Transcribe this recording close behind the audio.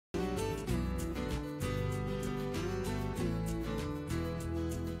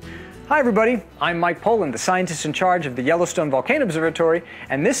Hi everybody, I'm Mike Poland, the scientist in charge of the Yellowstone Volcano Observatory,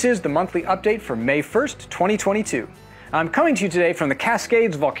 and this is the monthly update for May 1st, 2022. I'm coming to you today from the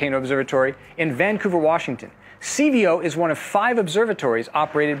Cascades Volcano Observatory in Vancouver, Washington. CVO is one of 5 observatories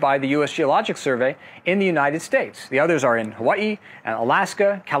operated by the U.S. Geologic Survey in the United States. The others are in Hawaii, and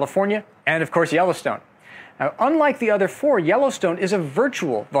Alaska, California, and of course Yellowstone. Now, unlike the other 4, Yellowstone is a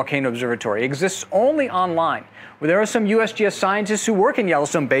virtual volcano observatory. It exists only online. There are some USGS scientists who work in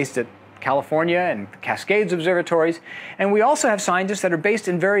Yellowstone based at California and Cascades observatories, and we also have scientists that are based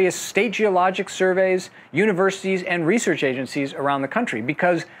in various state geologic surveys, universities, and research agencies around the country,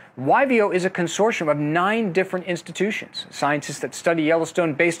 because YVO is a consortium of 9 different institutions, scientists that study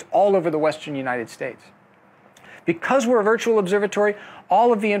Yellowstone based all over the western United States. Because we're a virtual observatory,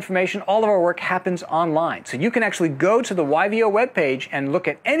 all of the information, all of our work happens online. So you can actually go to the YVO webpage and look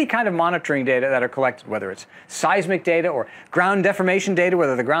at any kind of monitoring data that are collected, whether it's seismic data or ground deformation data,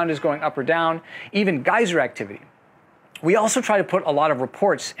 whether the ground is going up or down, even geyser activity. We also try to put a lot of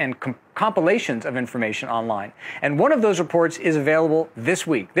reports and compilations of information online. And one of those reports is available this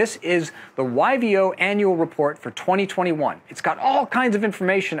week. This is the YVO Annual Report for 2021. It's got all kinds of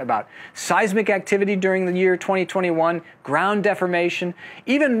information about seismic activity during the year 2021, ground deformation,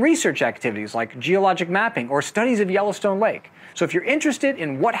 even research activities like geologic mapping or studies of Yellowstone Lake. So if you're interested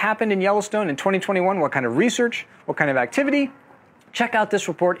in what happened in Yellowstone in 2021, what kind of research, what kind of activity, check out this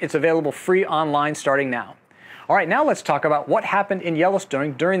report. It's available free online starting now. All right, now let's talk about what happened in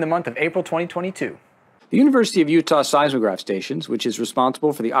Yellowstone during the month of April 2022. The University of Utah Seismograph Stations, which is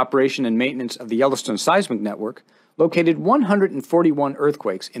responsible for the operation and maintenance of the Yellowstone Seismic Network, located 141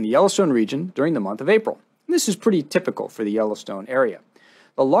 earthquakes in the Yellowstone region during the month of April. This is pretty typical for the Yellowstone area.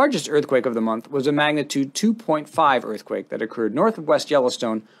 The largest earthquake of the month was a magnitude 2.5 earthquake that occurred north of West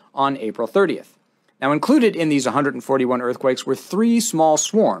Yellowstone on April 30th. Now, included in these 141 earthquakes were 3 small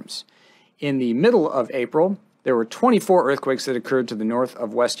swarms. In the middle of April, there were 24 earthquakes that occurred to the north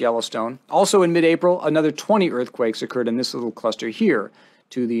of West Yellowstone. Also in mid-April, another 20 earthquakes occurred in this little cluster here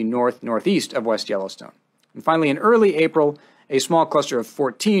to the north-northeast of West Yellowstone. And finally, in early April, a small cluster of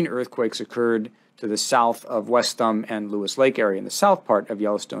 14 earthquakes occurred to the south of West Thumb and Lewis Lake area in the south part of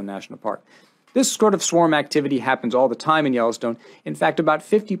Yellowstone National Park. This sort of swarm activity happens all the time in Yellowstone. In fact, about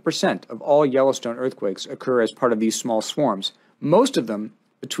 50% of all Yellowstone earthquakes occur as part of these small swarms, most of them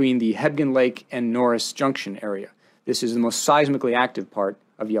between the Hebgen Lake and Norris Junction area. This is the most seismically active part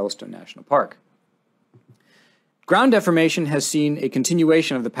of Yellowstone National Park. Ground deformation has seen a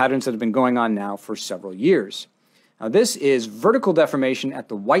continuation of the patterns that have been going on now for several years. Now, this is vertical deformation at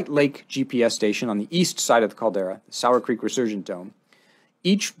the White Lake GPS station on the east side of the caldera, the Sour Creek Resurgent Dome.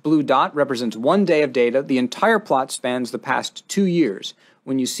 Each blue dot represents 1 day of data. The entire plot spans the past 2 years.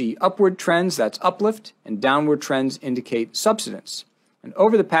 When you see upward trends, that's uplift, and downward trends indicate subsidence. And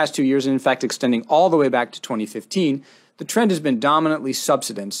over the past 2 years, and in fact extending all the way back to 2015, the trend has been dominantly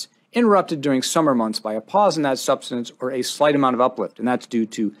subsidence, interrupted during summer months by a pause in that subsidence or a slight amount of uplift, and that's due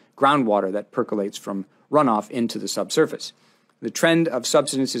to groundwater that percolates from runoff into the subsurface. The trend of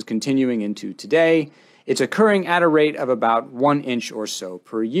subsidence is continuing into today. It's occurring at a rate of about 1 inch or so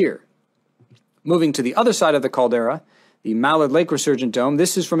per year. Moving to the other side of the caldera, the Mallard Lake Resurgent Dome,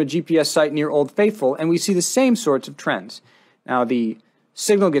 this is from a GPS site near Old Faithful, and we see the same sorts of trends. Now, the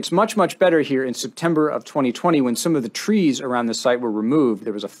signal gets much, much better here in September of 2020 when some of the trees around the site were removed.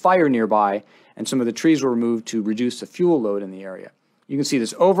 There was a fire nearby, and some of the trees were removed to reduce the fuel load in the area. You can see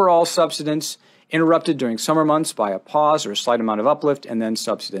this overall subsidence interrupted during summer months by a pause or a slight amount of uplift, and then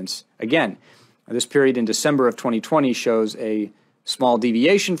subsidence again. Now, this period in December of 2020 shows a small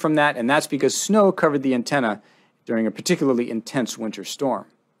deviation from that, and that's because snow covered the antenna during a particularly intense winter storm.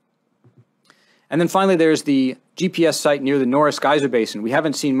 And then finally, there's the GPS site near the Norris Geyser Basin. We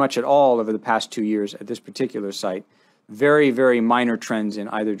haven't seen much at all over the past 2 years at this particular site. Very, very minor trends in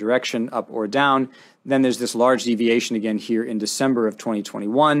either direction, up or down. Then there's this large deviation again here in December of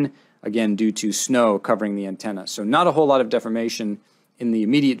 2021, again due to snow covering the antenna. So not a whole lot of deformation in the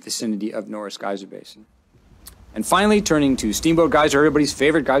immediate vicinity of Norris Geyser Basin. And finally, turning to Steamboat Geyser, everybody's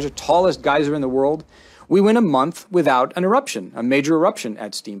favorite geyser, tallest geyser in the world, we went a month without an eruption, a major eruption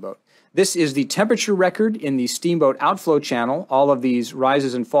at Steamboat. This is the temperature record in the Steamboat outflow channel. All of these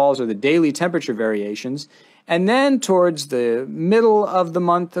rises and falls are the daily temperature variations. And then towards the middle of the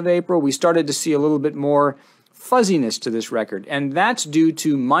month of April, we started to see a little bit more fuzziness to this record, and that's due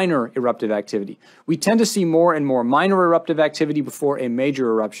to minor eruptive activity. We tend to see more and more minor eruptive activity before a major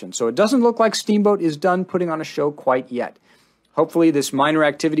eruption. So it doesn't look like Steamboat is done putting on a show quite yet. Hopefully this minor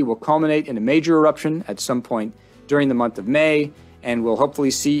activity will culminate in a major eruption at some point during the month of May, and we'll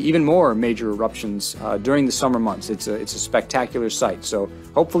hopefully see even more major eruptions during the summer months. It's a spectacular sight, so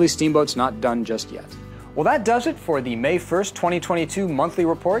hopefully Steamboat's not done just yet. Well, that does it for the May 1st, 2022 monthly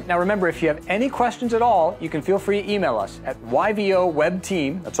report. Now remember, if you have any questions at all, you can feel free to email us at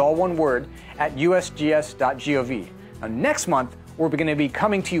yvowebteam, that's all one word, at usgs.gov. Now next month, we're going to be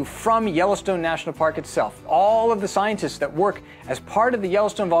coming to you from Yellowstone National Park itself. All of the scientists that work as part of the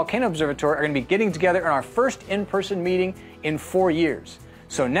Yellowstone Volcano Observatory are going to be getting together in our first in-person meeting in 4 years.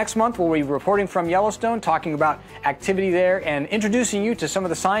 So next month we'll be reporting from Yellowstone, talking about activity there and introducing you to some of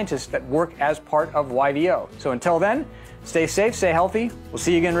the scientists that work as part of YVO. So until then, stay safe, stay healthy. We'll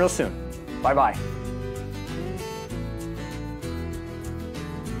see you again real soon. Bye-bye.